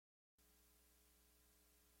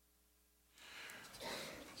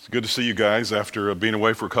It's good to see you guys after being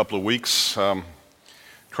away for a couple of weeks. I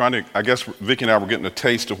guess Vicki and I were getting a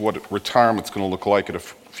taste of what retirement's going to look like in a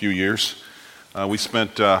few years. We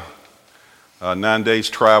spent 9 days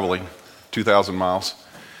traveling, 2,000 miles,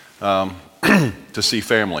 to see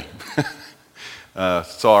family.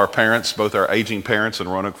 Saw our parents, both our aging parents in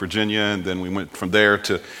Roanoke, Virginia, and then we went from there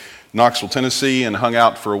to Knoxville, Tennessee, and hung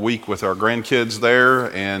out for a week with our grandkids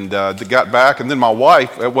there, and got back. And then my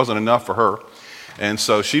wife, it wasn't enough for her. And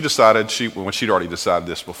so she decided, she'd already decided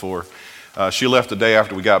this before, she left the day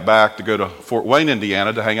after we got back to go to Fort Wayne,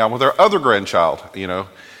 Indiana to hang out with our other grandchild,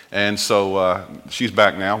 And so she's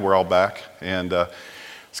back now, we're all back, and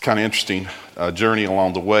it's kind of interesting journey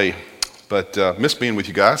along the way. But miss being with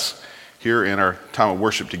you guys here in our time of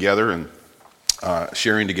worship together and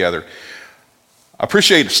sharing together. I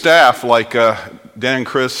appreciate staff like Dan and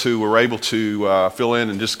Chris who were able to fill in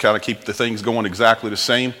and just kind of keep the things going exactly the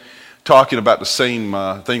same. Talking about the same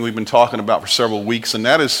thing we've been talking about for several weeks, and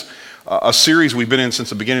that is a series we've been in since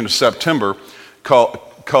the beginning of September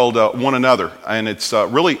called One Another, and it's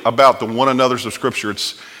really about the one another's of Scripture.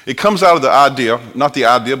 It comes out of the idea, not the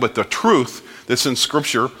idea, but the truth that's in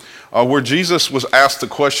Scripture, where Jesus was asked the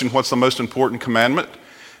question, what's the most important commandment?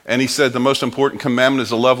 And he said the most important commandment is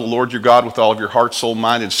to love the Lord your God with all of your heart, soul,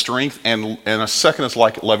 mind, and strength, and a second is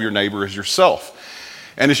like love your neighbor as yourself.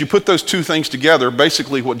 And as you put those two things together,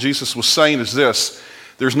 basically what Jesus was saying is this: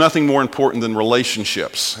 there's nothing more important than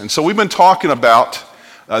relationships. And so we've been talking about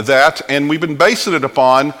that, and we've been basing it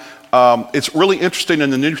upon, it's really interesting in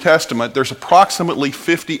the New Testament, there's approximately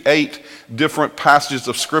 58 different passages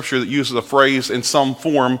of Scripture that uses the phrase in some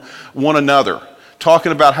form, one another,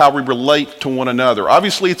 talking about how we relate to one another.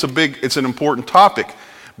 Obviously it's an important topic,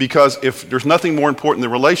 because if there's nothing more important than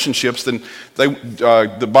relationships, then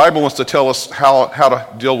the Bible wants to tell us how to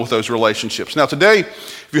deal with those relationships. Now today,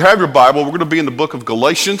 if you have your Bible, we're going to be in the book of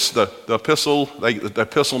Galatians, the epistle. The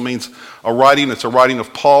epistle means a writing. It's a writing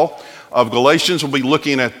of Paul of Galatians. We'll be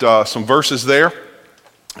looking at some verses there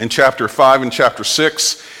in chapter 5 and chapter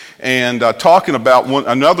 6, and talking about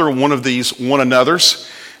another one of these one another's.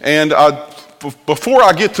 And before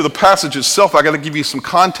I get to the passage itself, I got to give you some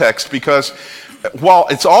context, because while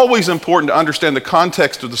it's always important to understand the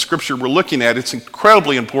context of the Scripture we're looking at, it's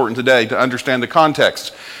incredibly important today to understand the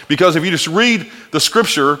context. Because if you just read the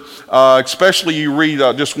Scripture, especially you read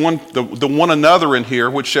just the one another in here,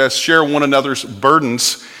 which says share one another's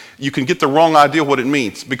burdens, you can get the wrong idea what it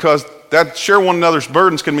means. Because that share one another's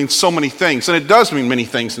burdens can mean so many things. And it does mean many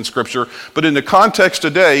things in Scripture. But in the context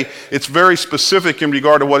today, it's very specific in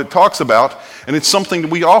regard to what it talks about. And it's something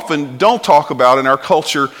that we often don't talk about in our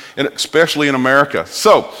culture, and especially in America.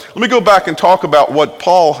 So let me go back and talk about what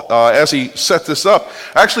Paul, as he set this up.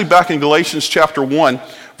 Actually, back in Galatians chapter 1,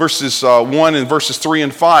 verses 1 and verses 3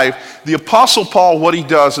 and 5, the Apostle Paul, what he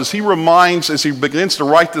does is he reminds, as he begins to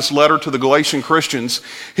write this letter to the Galatian Christians,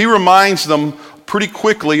 he reminds them pretty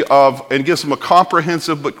quickly and gives them a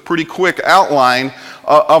comprehensive but pretty quick outline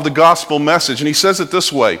of the gospel message. And he says it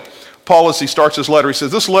this way. Paul, as he starts his letter, he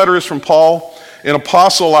says, "This letter is from Paul, an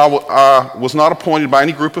apostle. I was not appointed by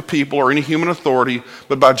any group of people or any human authority,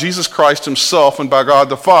 but by Jesus Christ himself and by God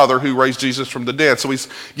the Father who raised Jesus from the dead." So he's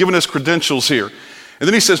given his credentials here. And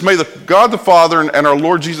then he says, "May the God the Father and our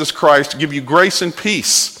Lord Jesus Christ give you grace and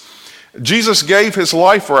peace. Jesus gave his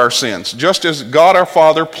life for our sins, just as God our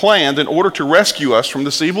Father planned in order to rescue us from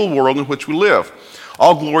this evil world in which we live.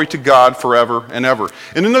 All glory to God forever and ever."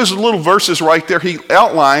 And in those little verses right there, he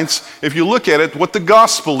outlines, if you look at it, what the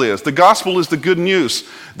gospel is. The gospel is the good news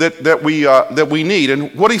that we need.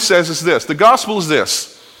 And what he says is this: the gospel is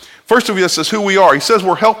this. First of all, this is who we are. He says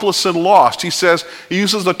we're helpless and lost. He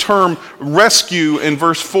uses the term rescue in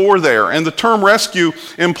verse 4 there. And the term rescue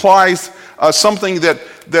implies something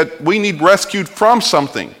that we need rescued from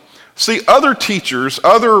something. See, other teachers,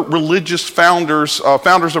 other religious founders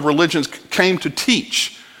of religions came to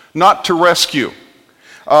teach, not to rescue.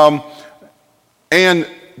 And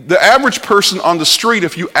the average person on the street,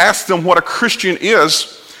 if you ask them what a Christian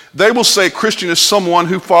is, they will say a Christian is someone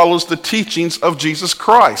who follows the teachings of Jesus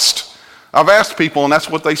Christ. I've asked people, and that's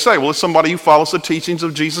what they say. Well, it's somebody who follows the teachings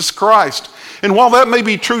of Jesus Christ. And while that may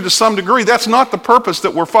be true to some degree, that's not the purpose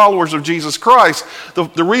that we're followers of Jesus Christ.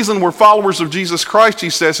 The reason we're followers of Jesus Christ, he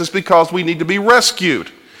says, is because we need to be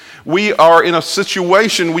rescued. We are in a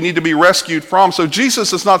situation we need to be rescued from. So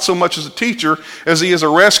Jesus is not so much as a teacher as he is a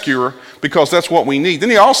rescuer, because that's what we need. Then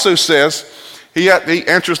he also says, he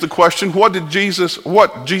answers the question, what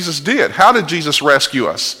Jesus did. How did Jesus rescue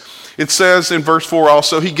us? It says in verse 4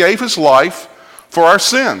 also, he gave his life for our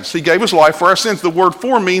sins. He gave his life for our sins. The word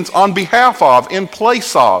for means on behalf of, in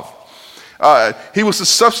place of. He was a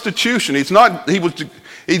substitution.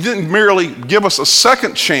 He didn't merely give us a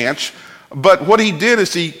second chance, but what he did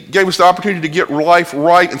is he gave us the opportunity to get life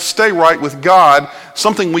right and stay right with God,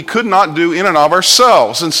 something we could not do in and of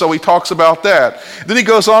ourselves. And so he talks about that. Then he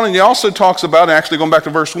goes on and he also talks about, actually going back to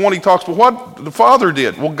verse 1, he talks about what the Father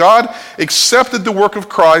did. Well, God accepted the work of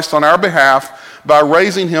Christ on our behalf by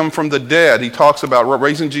raising him from the dead. He talks about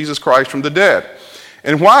raising Jesus Christ from the dead.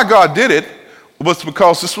 And why God did it was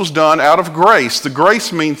because this was done out of grace. The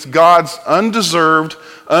grace means God's undeserved,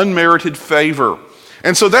 unmerited favor.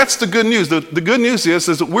 And so that's the good news. The good news is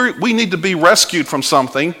that we need to be rescued from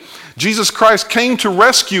something. Jesus Christ came to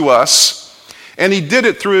rescue us, and he did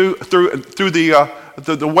it through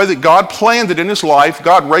the way that God planned it in his life.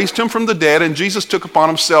 God raised him from the dead, and Jesus took upon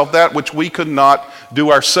himself that which we could not do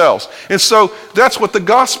ourselves. And so that's what the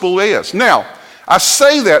gospel is. Now, I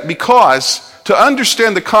say that because to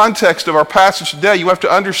understand the context of our passage today, you have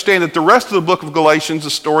to understand that the rest of the book of Galatians,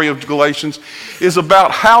 the story of Galatians, is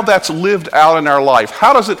about how that's lived out in our life.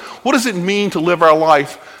 What does it mean to live our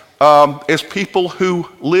life as people who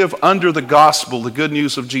live under the gospel, the good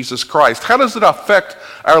news of Jesus Christ? How does it affect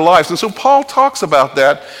our lives? And so Paul talks about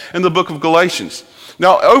that in the book of Galatians.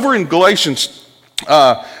 Now, over in Galatians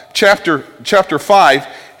chapter 5,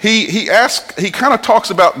 he kind of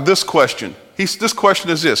talks about this question. This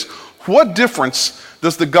question is this: what difference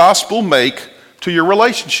does the gospel make to your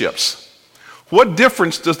relationships? What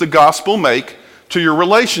difference does the gospel make to your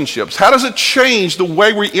relationships? How does it change the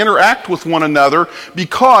way we interact with one another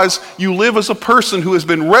because you live as a person who has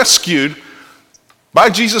been rescued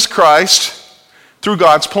by Jesus Christ through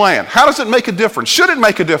God's plan? How does it make a difference? Should it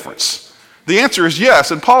make a difference? The answer is yes.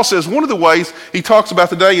 And Paul says one of the ways he talks about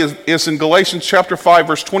today is in Galatians chapter 5,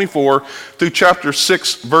 verse 24 through chapter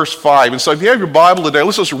 6, verse 5. And so if you have your Bible today,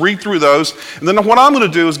 let's just read through those. And then what I'm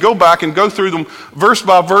going to do is go back and go through them verse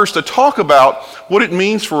by verse to talk about what it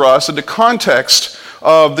means for us in the context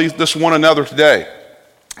of this one another today.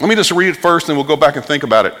 Let me just read it first, and we'll go back and think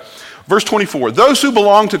about it. Verse 24, those who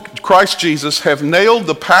belong to Christ Jesus have nailed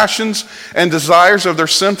the passions and desires of their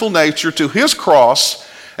sinful nature to his cross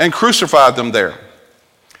and crucified them there.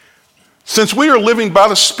 Since we are living by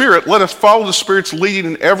the Spirit, let us follow the Spirit's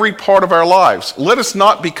leading in every part of our lives. Let us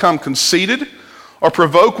not become conceited or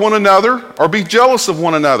provoke one another or be jealous of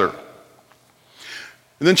one another.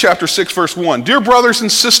 And then chapter 6, verse 1. Dear brothers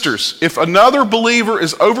and sisters, if another believer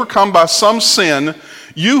is overcome by some sin,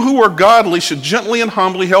 you who are godly should gently and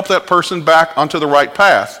humbly help that person back onto the right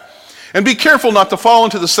path. And be careful not to fall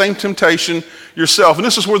into the same temptation yourself. And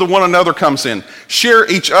this is where the one another comes in. Share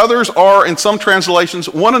each other's, or in some translations,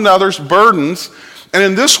 one another's burdens, and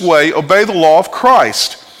in this way obey the law of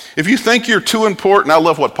Christ. If you think you're too important, I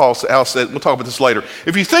love what Paul said, we'll talk about this later.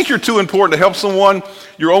 If you think you're too important to help someone,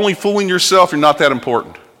 you're only fooling yourself, you're not that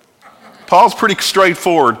important. Paul's pretty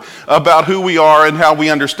straightforward about who we are and how we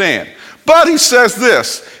understand. But he says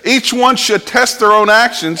this, each one should test their own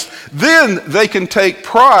actions, then they can take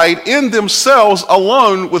pride in themselves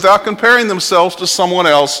alone without comparing themselves to someone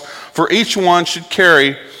else, for each one should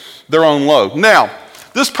carry their own load. Now,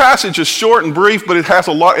 this passage is short and brief, but it has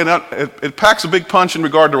a lot, it packs a big punch in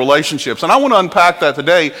regard to relationships. And I want to unpack that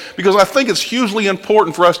today because I think it's hugely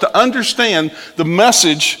important for us to understand the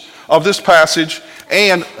message of this passage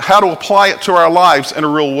and how to apply it to our lives in a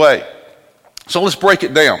real way. So let's break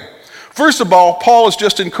it down. First of all, Paul has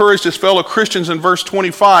just encouraged his fellow Christians in verse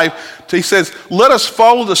 25. He says, let us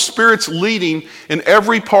follow the Spirit's leading in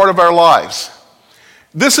every part of our lives.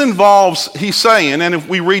 This involves, he's saying, and if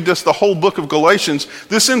we read this, the whole book of Galatians,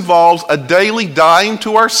 this involves a daily dying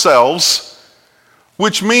to ourselves,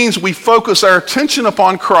 which means we focus our attention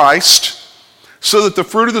upon Christ so that the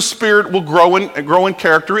fruit of the Spirit will grow in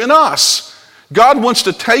character in us. God wants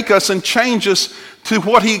to take us and change us to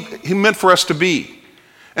what he meant for us to be.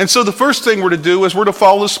 And so the first thing we're to do is we're to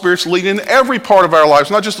follow the Spirit's leading in every part of our lives,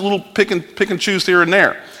 not just a little pick and choose here and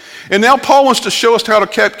there. And now Paul wants to show us how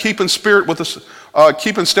to keep in step with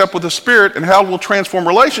the Spirit and how it will transform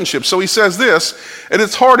relationships. So he says this, at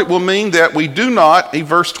its heart it will mean that we do not, in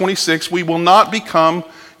verse 26, we will not become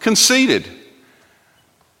conceited.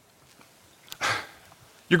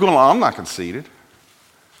 You're going, I'm not conceited.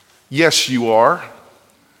 Yes, you are.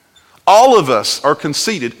 All of us are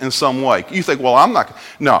conceited in some way. You think, well, I'm not.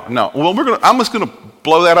 No. Well, I'm just going to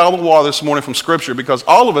blow that out of the water this morning from Scripture because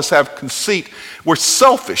all of us have conceit. We're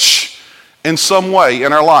selfish in some way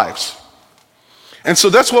in our lives. And so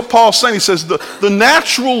that's what Paul's saying. He says the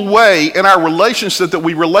natural way in our relationship that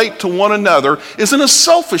we relate to one another is in a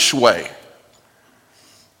selfish way.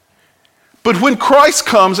 But when Christ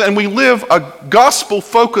comes and we live a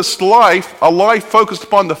gospel-focused life, a life focused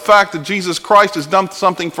upon the fact that Jesus Christ has done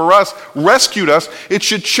something for us, rescued us, it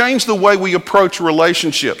should change the way we approach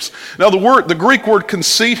relationships. Now the Greek word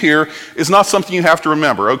conceit here is not something you have to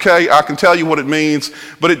remember, okay? I can tell you what it means,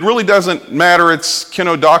 but it really doesn't matter. It's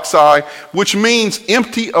kenodoxai, which means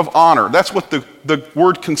empty of honor. That's what the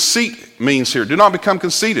word conceit means here. Do not become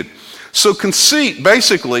conceited. So conceit,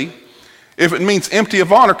 basically, if it means empty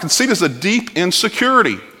of honor, conceit is a deep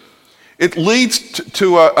insecurity. It leads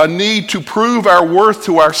to a need to prove our worth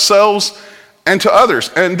to ourselves and to others.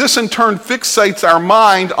 And this in turn fixates our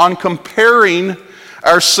mind on comparing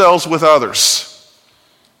ourselves with others.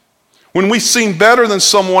 When we seem better than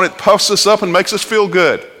someone, it puffs us up and makes us feel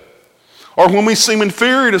good. Or when we seem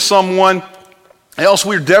inferior to someone else,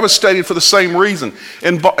 we're devastated for the same reason.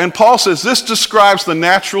 And Paul says this describes the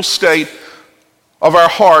natural state of our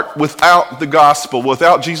heart without the gospel,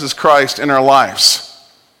 without Jesus Christ in our lives.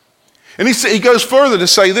 And he goes further to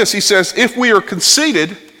say this. He says, if we are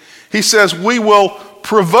conceited, he says, we will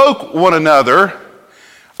provoke one another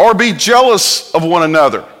or be jealous of one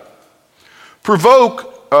another.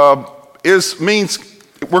 Provoke means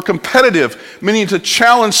we're competitive, meaning to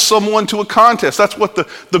challenge someone to a contest. That's what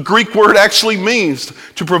the Greek word actually means.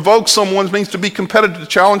 To provoke someone means to be competitive, to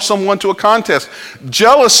challenge someone to a contest.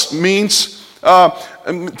 Jealous means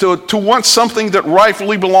to want something that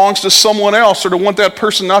rightfully belongs to someone else, or to want that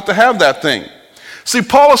person not to have that thing. See,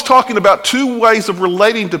 Paul is talking about two ways of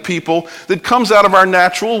relating to people that comes out of our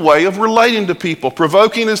natural way of relating to people.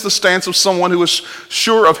 Provoking is the stance of someone who is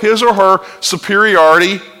sure of his or her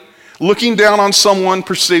superiority, looking down on someone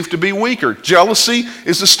perceived to be weaker. Jealousy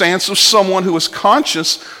is the stance of someone who is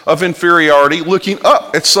conscious of inferiority, looking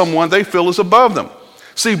up at someone they feel is above them.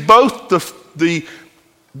 See, both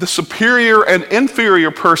the superior and inferior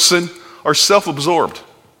person are self-absorbed.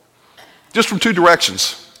 Just from two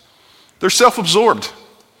directions. They're self-absorbed,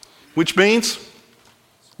 which means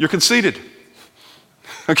you're conceited.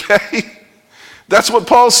 Okay? That's what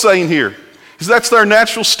Paul's saying here. That's their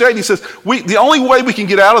natural state. He says, the only way we can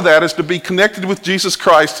get out of that is to be connected with Jesus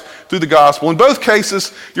Christ through the gospel. In both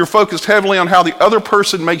cases, you're focused heavily on how the other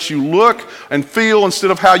person makes you look and feel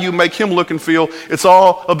instead of how you make him look and feel. It's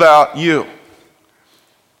all about you.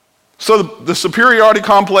 So the superiority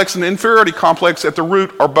complex and the inferiority complex at the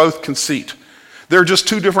root are both conceit. They're just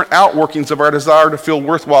two different outworkings of our desire to feel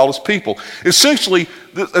worthwhile as people. Essentially,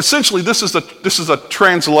 this is a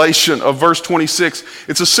translation of verse 26.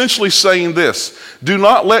 It's essentially saying this: do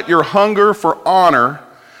not let your hunger for honor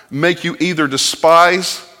make you either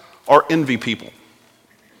despise or envy people.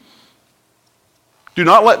 Do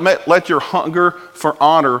not let your hunger for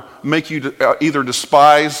honor make you either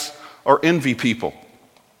despise or envy people.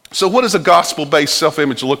 So what does a gospel-based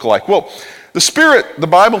self-image look like? Well, the Spirit the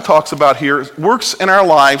Bible talks about here works in our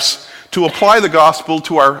lives to apply the gospel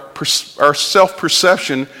to our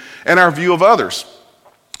self-perception and our view of others.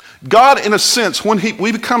 God, in a sense, when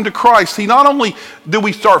we become to Christ, He not only do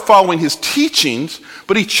we start following His teachings,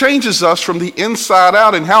 but He changes us from the inside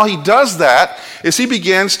out. And how He does that is He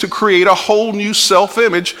begins to create a whole new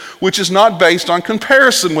self-image, which is not based on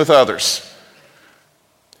comparison with others.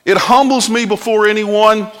 It humbles me before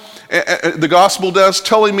anyone, the gospel does,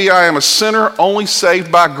 telling me I am a sinner only saved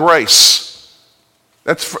by grace.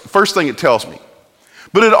 That's the first thing it tells me.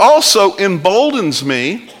 But it also emboldens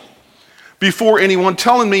me before anyone,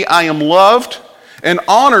 telling me I am loved and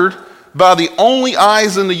honored by the only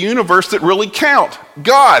eyes in the universe that really count,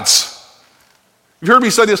 God's. You've heard me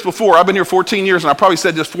say this before. I've been here 14 years, and I probably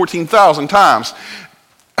said this 14,000 times.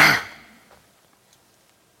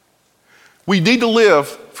 We need to live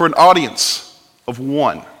for an audience of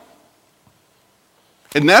one.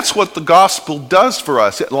 And that's what the gospel does for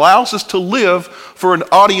us. It allows us to live for an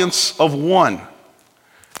audience of one.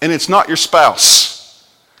 And it's not your spouse.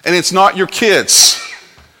 And it's not your kids.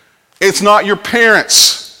 It's not your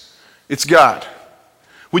parents. It's God.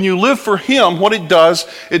 When you live for Him, what it does,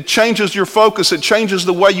 it changes your focus. It changes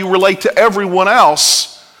the way you relate to everyone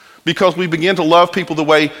else, because we begin to love people the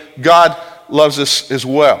way God loves us as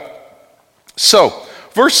well. So,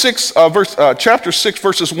 chapter 6,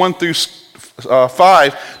 verses 1 through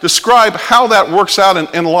 5 describe how that works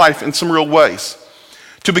out in life in some real ways.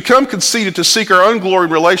 To become conceited, to seek our own glory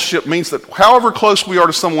in relationship, means that however close we are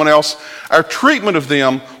to someone else, our treatment of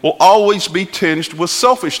them will always be tinged with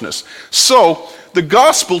selfishness. So, the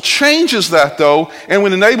gospel changes that, though, and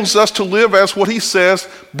it enables us to live as what he says,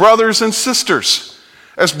 brothers and sisters.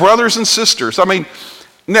 As brothers and sisters. I mean,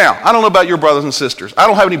 now, I don't know about your brothers and sisters. I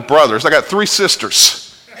don't have any brothers. I got 3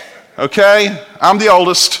 sisters. Okay? I'm the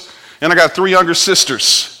oldest, and I got 3 younger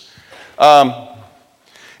sisters. And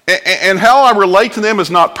And how I relate to them is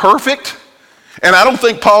not perfect. And I don't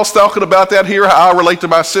think Paul's talking about that here, how I relate to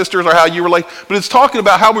my sisters or how you relate. But it's talking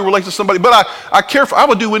about how we relate to somebody. But I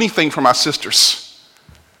would do anything for my sisters.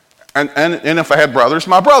 And if I had brothers,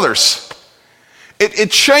 my brothers.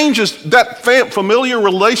 It changes, that familiar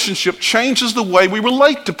relationship changes the way we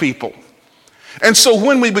relate to people. And so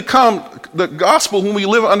when we become the gospel, when we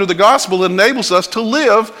live under the gospel, it enables us to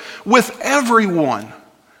live with everyone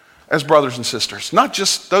as brothers and sisters, not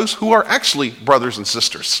just those who are actually brothers and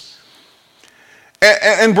sisters.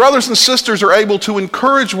 And brothers and sisters are able to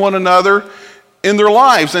encourage one another in their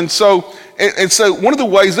lives. And so one of the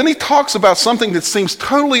ways, then he talks about something that seems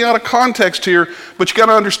totally out of context here, but you got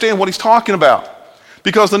to understand what he's talking about.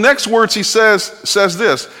 Because the next words he says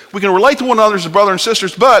this: we can relate to one another as brothers and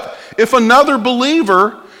sisters, but if another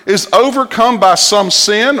believer is overcome by some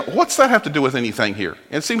sin, what's that have to do with anything here?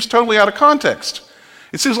 It seems totally out of context.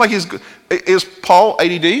 It seems like is Paul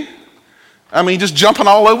ADD? I mean, just jumping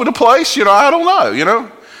all over the place? I don't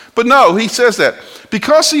know, But no, he says that.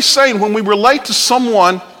 Because he's saying when we relate to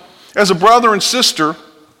someone as a brother and sister,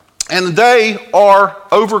 and they are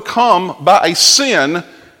overcome by a sin,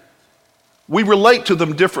 we relate to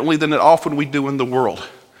them differently than often we do in the world.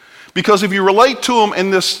 Because if you relate to them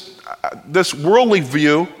in this worldly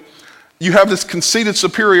view, you have this conceited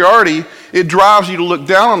superiority, it drives you to look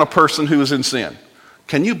down on a person who is in sin.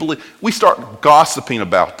 Can you believe? We start gossiping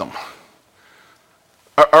about them.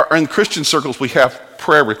 In Christian circles, we have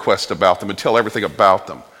prayer requests about them and tell everything about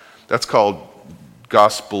them. That's called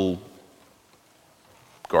gospel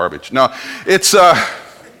garbage. No, that's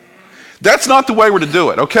not the way we're to do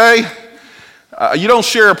it, okay? You don't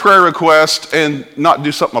share a prayer request and not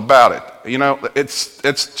do something about it.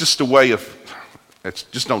 It's just a way of,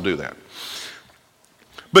 just don't do that.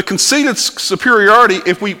 But conceited superiority,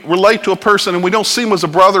 if we relate to a person and we don't see them as a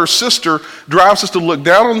brother or sister, drives us to look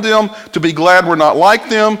down on them, to be glad we're not like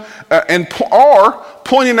them, or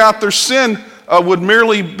pointing out their sin would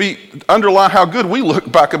merely be underline how good we look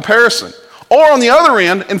by comparison. Or on the other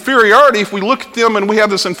end, inferiority, if we look at them and we have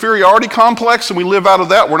this inferiority complex and we live out of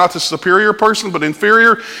that, we're not the superior person but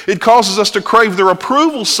inferior, it causes us to crave their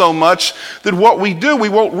approval so much that what we do, we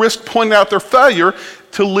won't risk pointing out their failure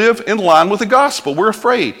to live in line with the gospel. We're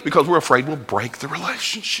afraid because we're afraid we'll break the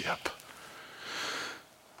relationship.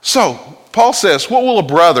 So, Paul says, what will a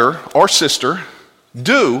brother or sister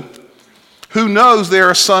do who knows they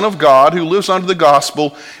are a son of God, who lives under the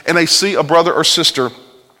gospel, and they see a brother or sister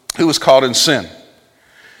who is caught in sin?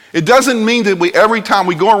 It doesn't mean that every time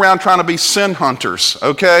we go around trying to be sin hunters,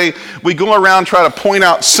 okay? We go around trying to point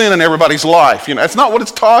out sin in everybody's life. That's not what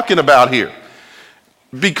it's talking about here.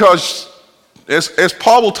 Because as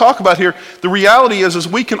Paul will talk about here, the reality is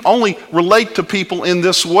we can only relate to people in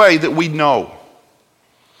this way that we know,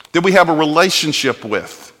 that we have a relationship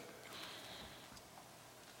with.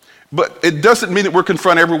 But it doesn't mean that we're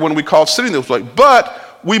confronting everyone we call sinning this way.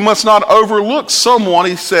 But we must not overlook someone,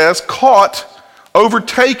 he says, caught,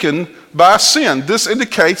 overtaken by sin. This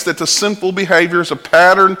indicates that the sinful behavior is a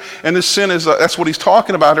pattern, and the sin is, that's what he's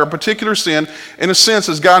talking about here, a particular sin, in a sense,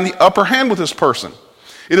 has gotten the upper hand with this person.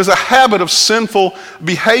 It is a habit of sinful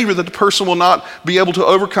behavior that the person will not be able to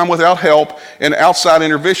overcome without help and outside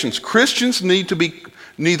interventions. Christians need to be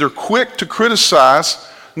neither quick to criticize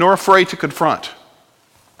nor afraid to confront.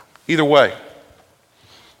 Either way.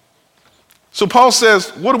 So Paul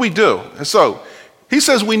says, what do we do? And so he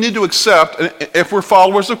says we need to accept, if we're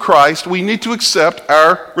followers of Christ, we need to accept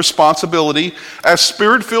our responsibility as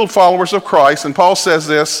spirit-filled followers of Christ. And Paul says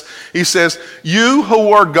this, he says, you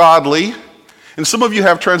who are godly, and some of you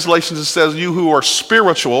have translations that says you who are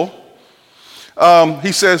spiritual.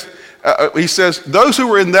 He says, those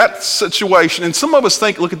who are in that situation, and some of us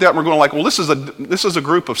look at that and we're going like, well, this is a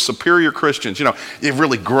group of superior Christians. They've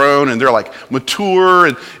really grown and they're like mature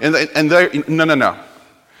and they no.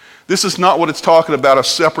 This is not what it's talking about, a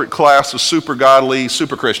separate class of super godly,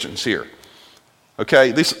 super Christians here.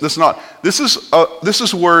 Okay, this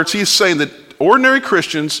is words he's saying that ordinary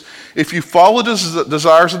Christians, if you follow the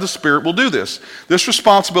desires of the Spirit, will do this. This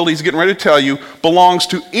responsibility, he's getting ready to tell you, belongs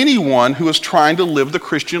to anyone who is trying to live the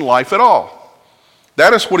Christian life at all.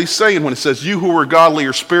 That is what he's saying when he says, you who are godly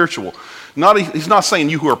or spiritual. He's not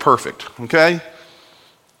saying you who are perfect, okay?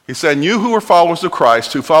 He's saying you who are followers of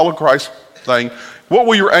Christ, who follow Christ's thing, what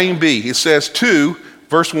will your aim be? He says, 2,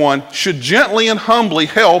 verse 1, should gently and humbly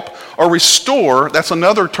help or restore, that's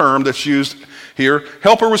another term that's used here,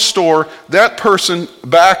 help or restore that person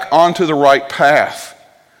back onto the right path.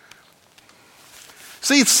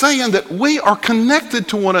 See, it's saying that we are connected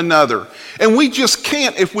to one another, and we just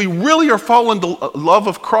can't, if we really are following the love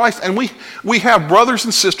of Christ, and we have brothers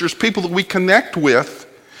and sisters, people that we connect with,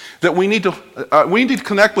 That we need to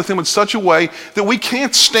connect with them in such a way that we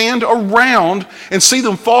can't stand around and see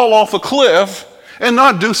them fall off a cliff and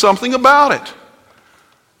not do something about it.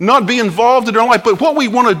 Not be involved in their life. But what we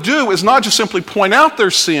want to do is not just simply point out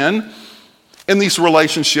their sin in these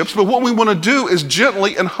relationships, but what we want to do is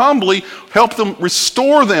gently and humbly help them,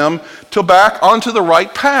 restore them to back onto the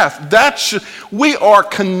right path. We are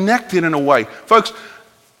connected in a way. Folks,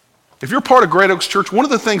 if you're part of Great Oaks Church, one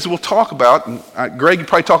of the things that we'll talk about, and Greg, you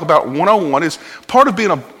probably talk about one-on-one, is part of being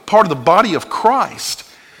a part of the body of Christ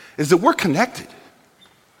is that we're connected.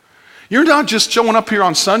 You're not just showing up here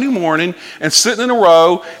on Sunday morning and sitting in a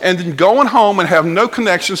row and then going home and have no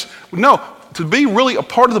connections. No, to be really a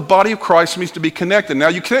part of the body of Christ means to be connected. Now,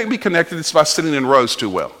 you can't be connected just by sitting in rows too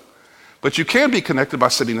well, but you can be connected by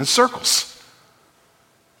sitting in circles.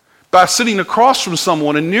 By sitting across from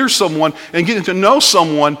someone and near someone and getting to know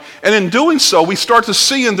someone. And in doing so, we start to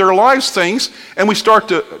see in their lives things, and we start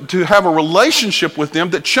to have a relationship with them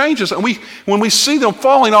that changes. And when we see them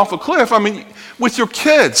falling off a cliff, I mean, with your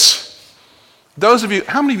kids, those of you,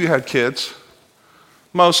 how many of you had kids?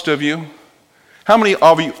 Most of you. How many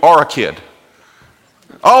of you are a kid?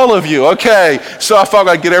 All of you, okay. So I thought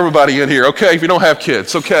I'd get everybody in here, okay, if you don't have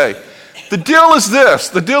kids, okay. The deal is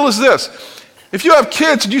this. If you have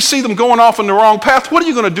kids and you see them going off on the wrong path, what are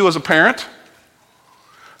you going to do as a parent?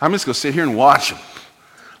 I'm just going to sit here and watch them.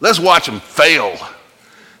 Let's watch them fail.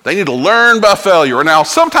 They need to learn by failure. Now,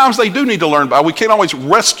 sometimes they do need to learn we can't always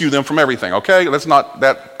rescue them from everything, okay? That's not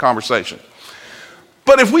that conversation.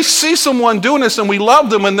 But if we see someone doing this and we love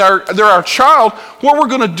them and they're our child, what we're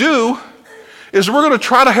going to do is we're going to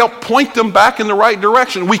try to help point them back in the right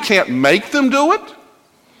direction. We can't make them do it.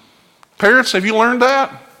 Parents, have you learned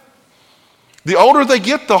that? The older they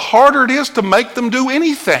get, the harder it is to make them do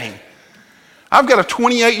anything. I've got a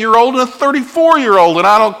 28-year-old and a 34-year-old,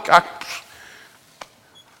 and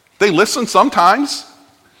they listen sometimes.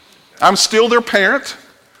 I'm still their parent.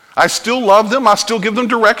 I still love them. I still give them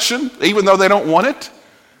direction, even though they don't want it.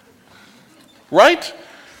 Right?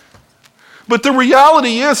 But the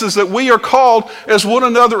reality is that we are called as one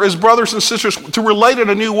another, as brothers and sisters, to relate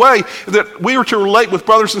in a new way, that we are to relate with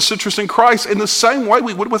brothers and sisters in Christ in the same way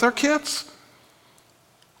we would with our kids.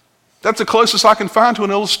 That's the closest I can find to an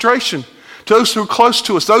illustration. To those who are close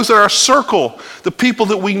to us, those that are our circle, the people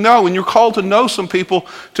that we know, and you're called to know some people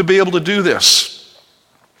to be able to do this.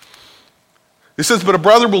 It says, but a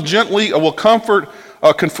brother will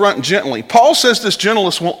confront gently. Paul says this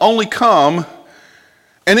gentleness will only come,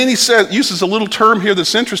 and then he uses a little term here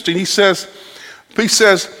that's interesting. He says,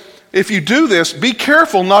 if you do this, be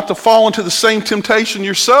careful not to fall into the same temptation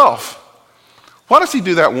yourself. Why does he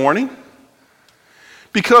do that warning?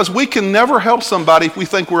 Because we can never help somebody if we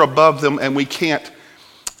think we're above them and we can't,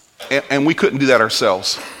 and we couldn't do that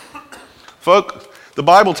ourselves. Folks, the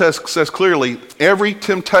Bible says clearly, every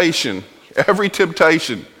temptation,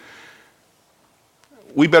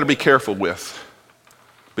 we better be careful with,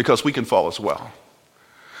 because we can fall as well.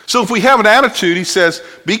 So if we have an attitude, he says,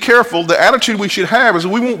 be careful. The attitude we should have is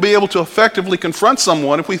we won't be able to effectively confront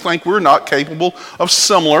someone if we think we're not capable of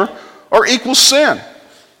similar or equal sin.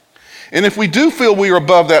 And if we do feel we are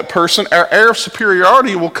above that person, our air of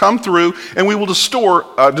superiority will come through and we will destroy,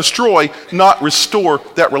 not restore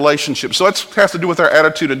that relationship. So that has to do with our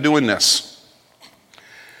attitude of doing this.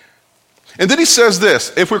 And then he says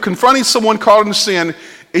this, if we're confronting someone caught in sin,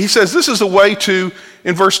 he says this is a way to,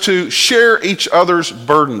 in verse 2, share each other's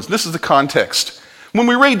burdens. This is the context. When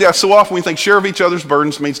we read that, so often we think share of each other's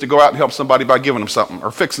burdens means to go out and help somebody by giving them something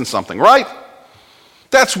or fixing something, right?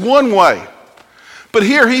 That's one way. But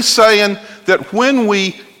here he's saying that when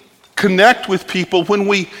we connect with people, when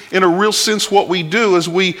we, in a real sense, what we do is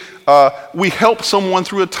we help someone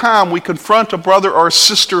through a time. We confront a brother or a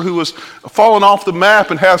sister who has fallen off the map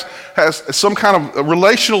and has some kind of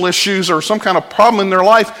relational issues or some kind of problem in their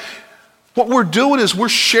life. What we're doing is we're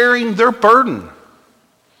sharing their burden.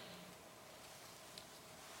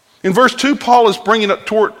 In verse 2, Paul is bringing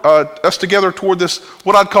us together toward this,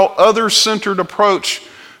 what I'd call other-centered approach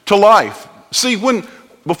to life. See,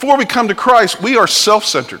 before we come to Christ, we are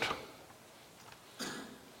self-centered.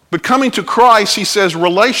 But coming to Christ, he says,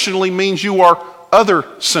 relationally means you are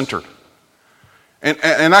other-centered.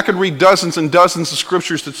 And I could read dozens and dozens of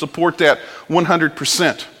scriptures that support that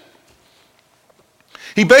 100%.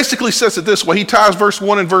 He basically says it this way. He ties verse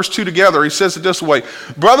 1 and verse 2 together. He says it this way.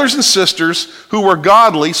 Brothers and sisters who are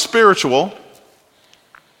godly, spiritual,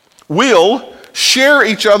 will share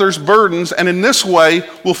each other's burdens, and in this way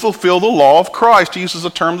will fulfill the law of Christ. He uses the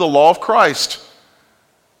term the law of Christ.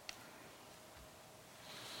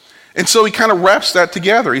 And so he kind of wraps that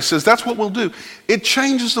together. He says, that's what we'll do. It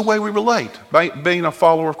changes the way we relate by being a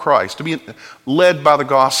follower of Christ, to be led by the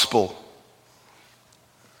gospel.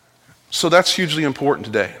 So that's hugely important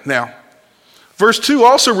today. Now, verse 2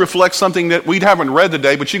 also reflects something that we haven't read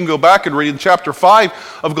today, but you can go back and read in chapter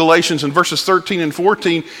 5 of Galatians in verses 13 and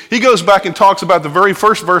 14. He goes back and talks about the very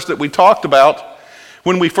first verse that we talked about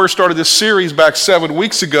when we first started this series back 7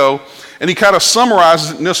 weeks ago, and he kind of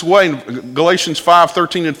summarizes it in this way in Galatians 5,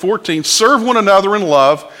 13 and 14. Serve one another in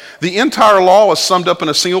love. The entire law is summed up in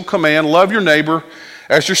a single command: love your neighbor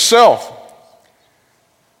as yourself.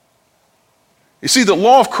 You see, the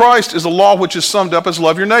law of Christ is a law which is summed up as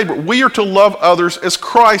love your neighbor. We are to love others as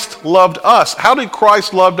Christ loved us. How did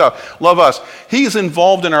Christ love us? He is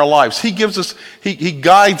involved in our lives. He gives us, he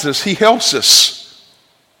guides us, he helps us.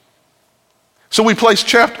 So we place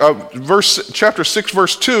chapter 6,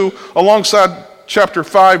 verse 2 alongside chapter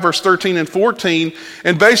 5, verse 13 and 14,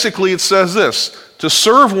 and basically it says this: to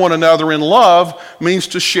serve one another in love means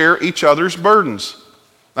to share each other's burdens.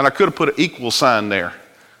 And I could have put an equal sign there.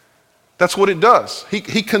 That's what it does. He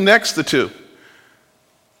connects the two.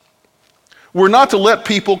 We're not to let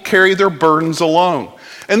people carry their burdens alone.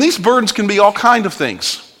 And these burdens can be all kind of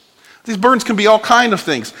things. These burdens can be all kind of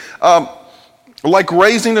things. Like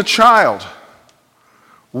raising a child,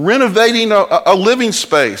 renovating a living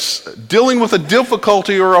space, dealing with a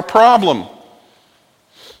difficulty or a problem.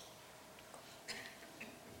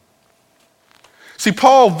 See,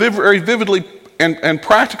 Paul very vividly and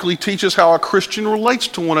practically teaches how a Christian relates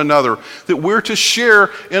to one another, that we're to share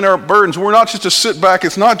in our burdens. We're not just to sit back.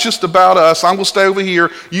 It's not just about us. I'm going to stay over here,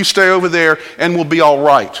 you stay over there, and we'll be all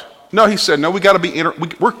right. No, he said, no, we got to be,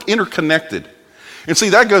 we're interconnected. And see,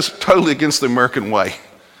 that goes totally against the American way.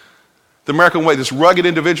 The American way, this rugged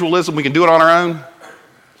individualism, we can do it on our own.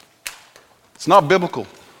 It's not biblical.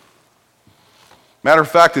 Matter of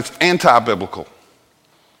fact, it's anti-biblical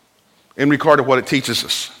in regard to what it teaches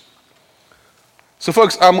us. So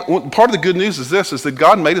folks, part of the good news is this, is that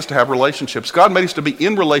God made us to have relationships. God made us to be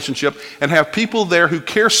in relationship and have people there who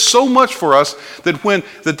care so much for us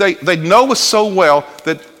that they know us so well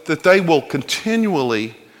that they will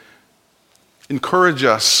continually encourage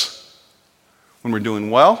us when we're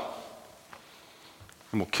doing well,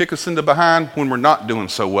 and will kick us in the behind when we're not doing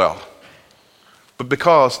so well. But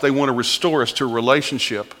because they want to restore us to a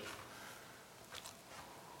relationship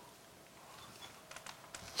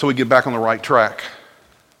so we get back on the right track.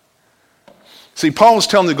 See, Paul is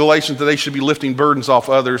telling the Galatians that they should be lifting burdens off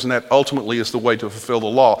others, and that ultimately is the way to fulfill the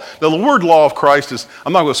law. Now, the word law of Christ is,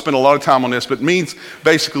 I'm not going to spend a lot of time on this, but it means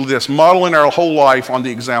basically this: modeling our whole life on the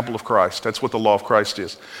example of Christ. That's what the law of Christ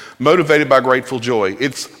is. Motivated by grateful joy.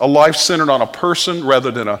 It's a life centered on a person rather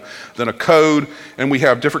than a code, and we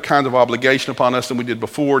have different kinds of obligation upon us than we did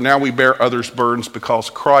before. Now we bear others' burdens because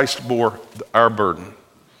Christ bore our burden.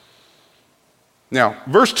 Now,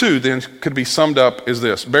 verse 2 then could be summed up as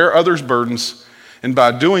this: bear others' burdens, and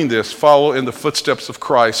by doing this, follow in the footsteps of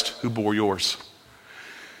Christ who bore yours.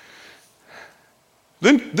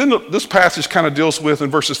 Then this passage kind of deals with,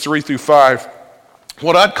 in verses 3 through 5,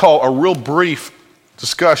 what I'd call a real brief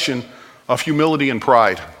discussion of humility and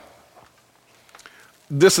pride.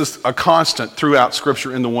 This is a constant throughout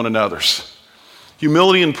Scripture in the one another's.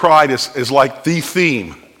 Humility and pride is like the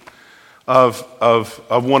theme of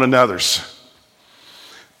one another's.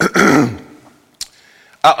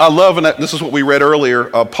 I love, and this is what we read earlier.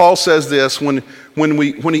 Paul says this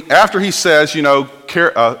after he says,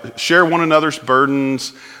 share one another's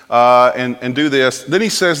burdens and do this. Then he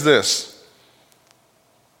says this: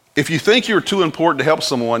 if you think you're too important to help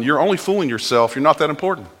someone, you're only fooling yourself. You're not that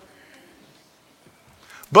important.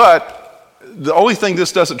 But the only thing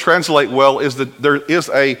this doesn't translate well is that there is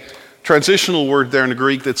a transitional word there in the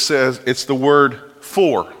Greek that says it's the word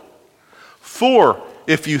for. For.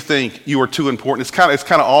 If you think you are too important. It's kind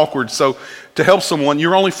of awkward. So to help someone,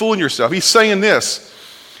 you're only fooling yourself. He's saying this: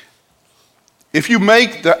 if you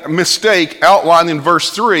make the mistake outlined in verse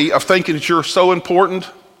 3 of thinking that you're so important,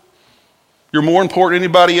 you're more important than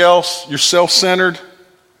anybody else, you're self-centered,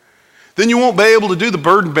 then you won't be able to do the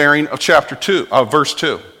burden bearing of verse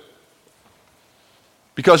 2.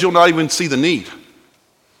 Because you'll not even see the need.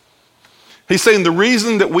 He's saying the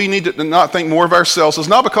reason that we need to not think more of ourselves is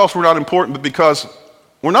not because we're not important, but because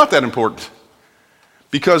we're not that important,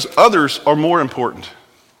 because others are more important.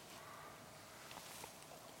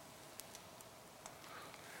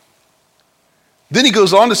 Then he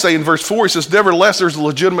goes on to say in verse 4, he says, nevertheless, there's a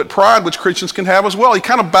legitimate pride which Christians can have as well. He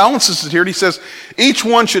kind of balances it here. He says, each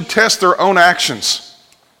one should test their own actions.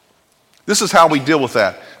 This is how we deal with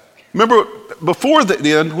that. Remember, before the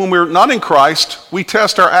end, when we're not in Christ, we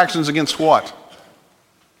test our actions against what?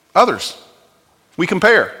 others. We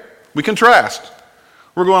compare. We contrast.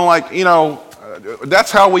 We're going like,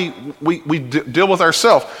 that's how we deal with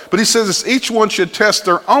ourselves. But he says each one should test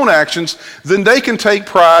their own actions, then they can take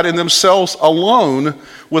pride in themselves alone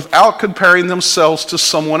without comparing themselves to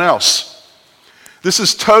someone else. This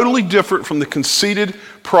is totally different from the conceited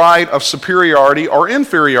pride of superiority or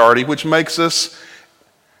inferiority, which makes us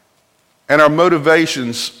and our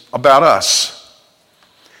motivations about us.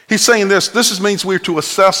 He's saying this means we're to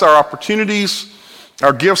assess our opportunities,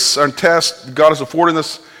 our gifts, our tests God has afforded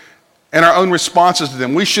us, and our own responses to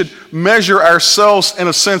them. We should measure ourselves, in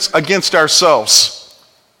a sense, against ourselves.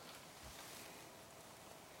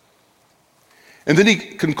 And then he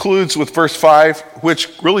concludes with verse 5, which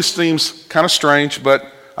really seems kind of strange,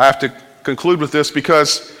 but I have to conclude with this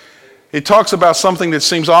because he talks about something that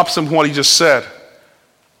seems opposite from what he just said.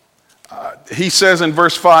 He says in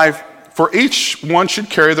verse 5, for each one should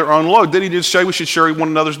carry their own load. Did he just say we should share one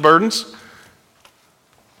another's burdens?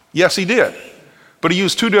 Yes, he did. But he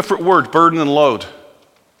used two different words, burden and load.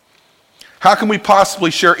 How can we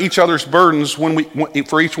possibly share each other's burdens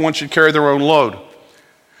for each one should carry their own load?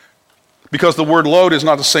 Because the word load is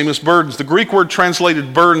not the same as burdens. The Greek word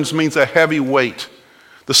translated burdens means a heavy weight.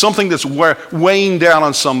 There's something that's weighing down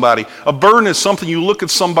on somebody. A burden is something you look at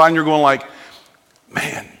somebody and you're going like,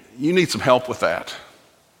 man, you need some help with that.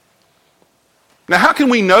 Now, how can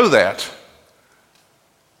we know that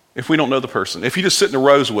if we don't know the person? If you just sit in the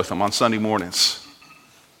rows with them on Sunday mornings?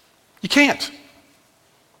 You can't.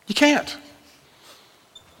 You can't.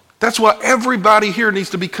 That's why everybody here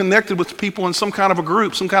needs to be connected with people in some kind of a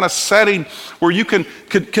group, some kind of setting where you can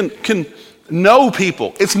know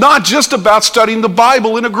people. It's not just about studying the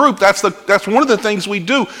Bible in a group. That's one of the things we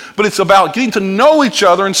do. But it's about getting to know each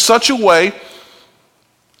other in such a way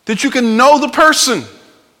that you can know the person.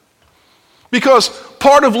 Because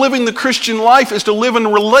part of living the Christian life is to live in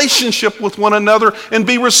relationship with one another and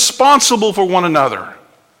be responsible for one another.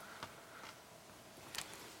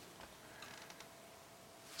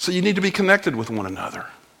 So you need to be connected with one another.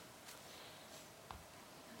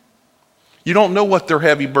 You don't know what their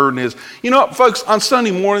heavy burden is. You know, folks, on Sunday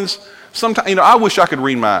mornings, sometimes, I wish I could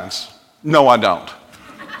read minds. No, I don't.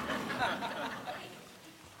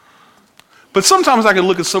 But sometimes I can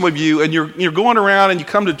look at some of you and you're going around and you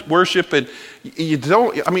come to worship and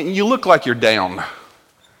you look like you're down.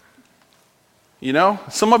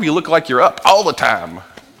 Some of you look like you're up all the time.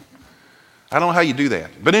 I don't know how you do that.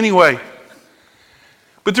 But anyway,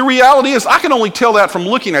 but the reality is I can only tell that from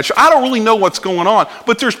looking at you. I don't really know what's going on,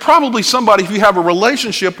 but there's probably somebody who you have a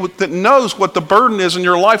relationship with that knows what the burden is in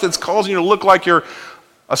your life that's causing you to look like you're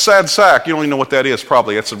a sad sack. You don't even know what that is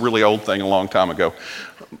probably. That's a really old thing a long time ago.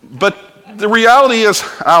 But the reality is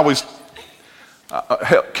I always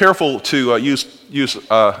careful to use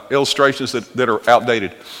illustrations that are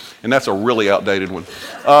outdated, and that's a really outdated one.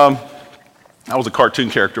 I was a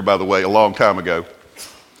cartoon character, by the way, a long time ago.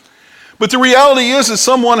 But the reality is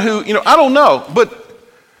someone who, I don't know, but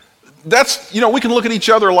that's, we can look at each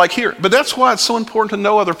other like here. But that's why it's so important to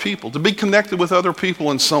know other people, to be connected with other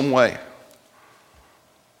people in some way.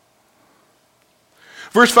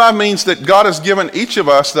 Verse 5 means that God has given each of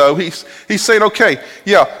us, though, he's saying, okay,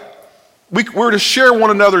 yeah, we're to share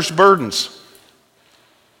one another's burdens.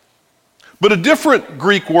 But a different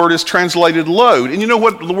Greek word is translated load. And you know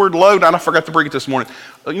what the word load, I forgot to bring it this morning.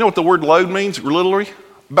 You know what the word load means, literally?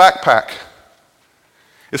 Backpack.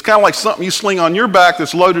 It's kind of like something you sling on your back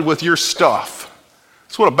that's loaded with your stuff.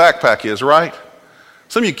 That's what a backpack is, right?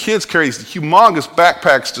 Some of you kids carry these humongous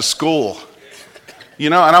backpacks to school.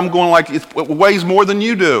 And I'm going like, it weighs more than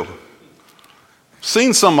you do.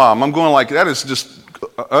 Seen some of them. I'm going like, that is just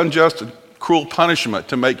unjust and cruel punishment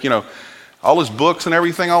to make, all his books and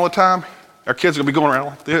everything all the time. Our kids are going to be going around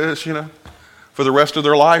like this, for the rest of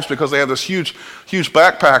their lives because they have this huge, huge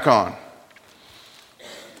backpack on.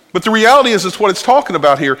 But the reality is what it's talking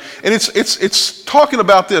about here. And it's talking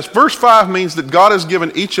about this. Verse 5 means that God has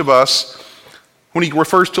given each of us, when he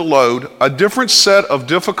refers to load, a different set of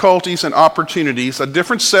difficulties and opportunities, a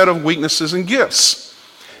different set of weaknesses and gifts.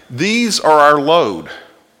 These are our load.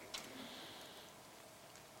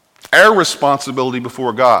 Our responsibility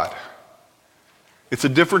before God. It's a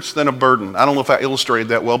difference than a burden. I don't know if I illustrated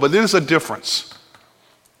that well, but it is a difference.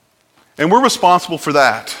 And we're responsible for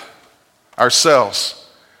that ourselves.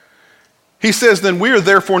 He says, then we are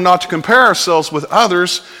therefore not to compare ourselves with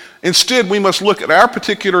others. Instead, we must look at our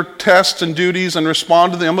particular tests and duties and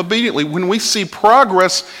respond to them obediently. When we see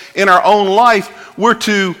progress in our own life, we're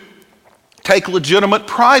to take legitimate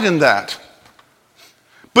pride in that.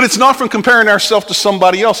 But it's not from comparing ourselves to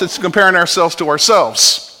somebody else, it's comparing ourselves to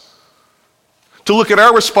ourselves. To look at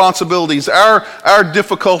our responsibilities, our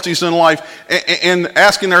difficulties in life, and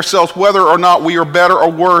asking ourselves whether or not we are better or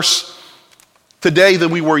worse today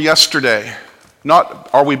than we were yesterday. Not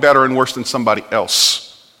are we better and worse than somebody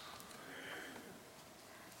else.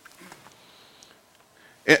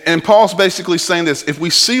 And Paul's basically saying this: if we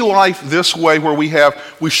see life this way, where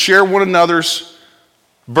we share one another's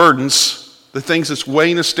burdens, the things that's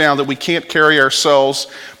weighing us down that we can't carry ourselves,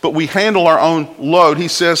 but we handle our own load, he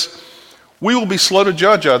says, we will be slow to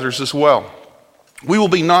judge others as well. We will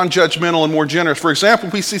be non-judgmental and more generous. For example,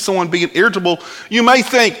 if we see someone being irritable, you may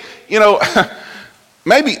think,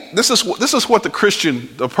 maybe this is what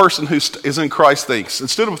the person who is in Christ thinks.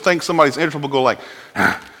 Instead of thinking somebody's irritable, go like,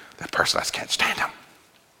 that person, I just can't stand him.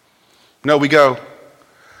 No, we go,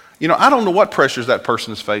 I don't know what pressures that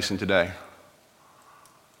person is facing today.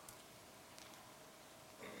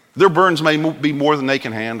 Their burdens may be more than they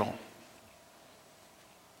can handle.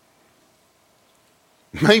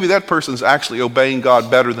 Maybe that person's actually obeying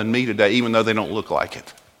God better than me today, even though they don't look like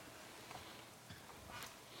it.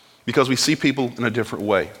 Because we see people in a different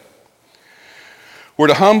way. We're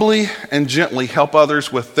to humbly and gently help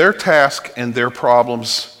others with their task and their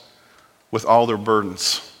problems, with all their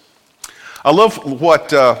burdens. I love what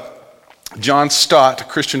John Stott, a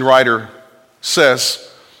Christian writer, says,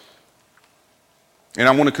 and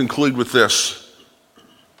I want to conclude with this.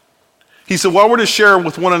 He said, while we're to share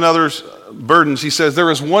with one another's burdens, he says, there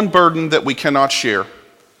is one burden that we cannot share.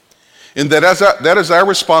 And that is our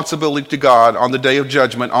responsibility to God on the day of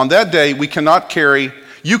judgment. On that day, you cannot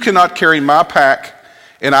carry my pack,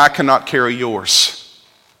 and I cannot carry yours.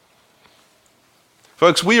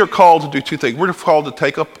 Folks, we are called to do two things. We're called to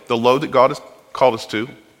take up the load that God has called us to,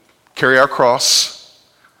 carry our cross.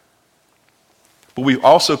 But we've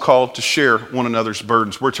also called to share one another's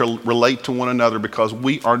burdens. We're to relate to one another because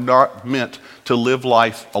we are not meant to live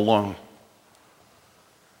life alone.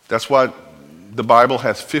 That's why the Bible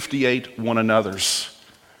has 58 one another's.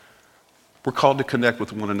 We're called to connect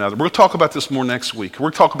with one another. We'll talk about this more next week.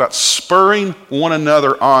 We're talking about spurring one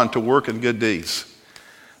another on to work and good deeds.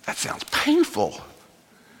 That sounds painful.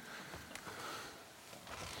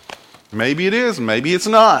 Maybe it is, maybe it's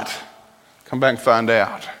not. Come back and find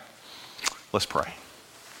out. Let's pray.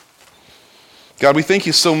 God, we thank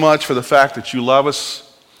you so much for the fact that you love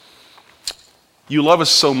us. You love us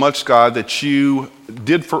so much, God, that you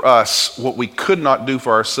did for us what we could not do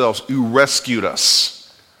for ourselves. You rescued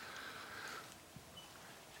us.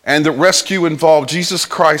 And the rescue involved Jesus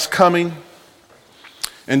Christ coming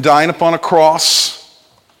and dying upon a cross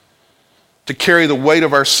to carry the weight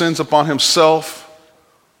of our sins upon himself,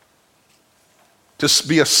 to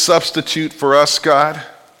be a substitute for us, God.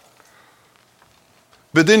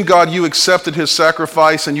 But then, God, you accepted his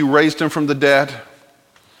sacrifice and you raised him from the dead.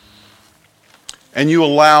 And you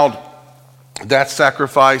allowed that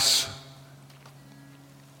sacrifice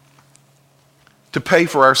to pay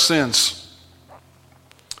for our sins.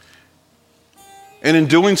 And in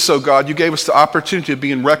doing so, God, you gave us the opportunity of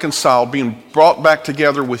being reconciled, being brought back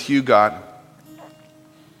together with you, God.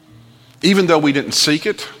 Even though we didn't seek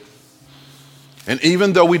it, and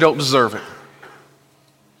even though we don't deserve it.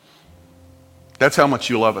 That's how much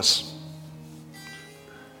you love us.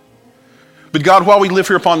 But God, while we live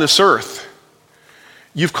here upon this earth,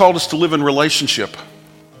 you've called us to live in relationship.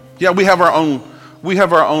 Yeah, we have our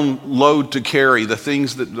own load to carry, the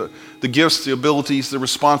things that the gifts, the abilities, the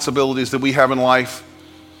responsibilities that we have in life.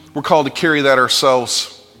 We're called to carry that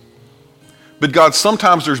ourselves. But God,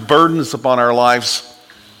 sometimes there's burdens upon our lives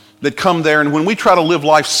that come there, and when we try to live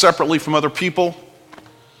life separately from other people,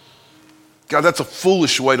 God, that's a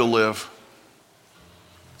foolish way to live.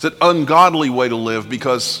 It's an ungodly way to live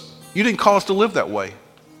because you didn't call us to live that way.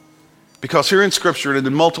 Because here in Scripture and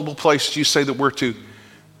in multiple places you say that we're to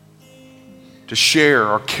share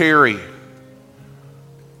or carry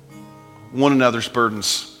one another's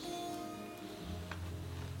burdens.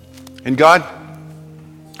 And God,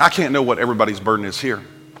 I can't know what everybody's burden is here,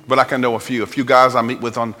 but I can know a few. A few guys I meet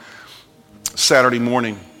with on Saturday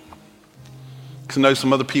morning. To know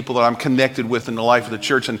some other people that I'm connected with in the life of the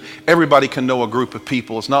church, and everybody can know a group of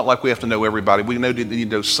people. It's not like we have to know everybody. We need to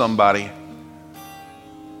know somebody.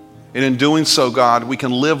 And in doing so, God, we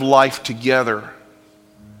can live life together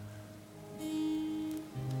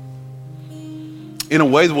in a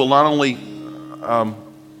way that will not only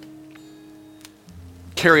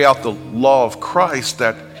carry out the law of Christ,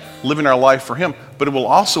 that living our life for him, but it will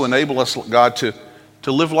also enable us, God, to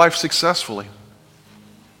live life successfully.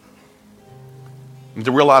 And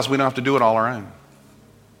to realize we don't have to do it all our own.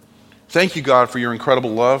 Thank you, God, for your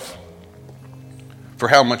incredible love, for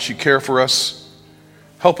how much you care for us.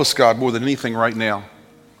 Help us, God, more than anything right now,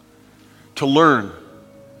 to learn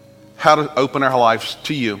how to open our lives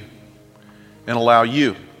to you and allow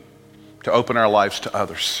you to open our lives to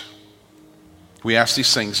others. We ask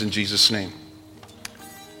these things in Jesus' name.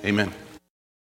 Amen.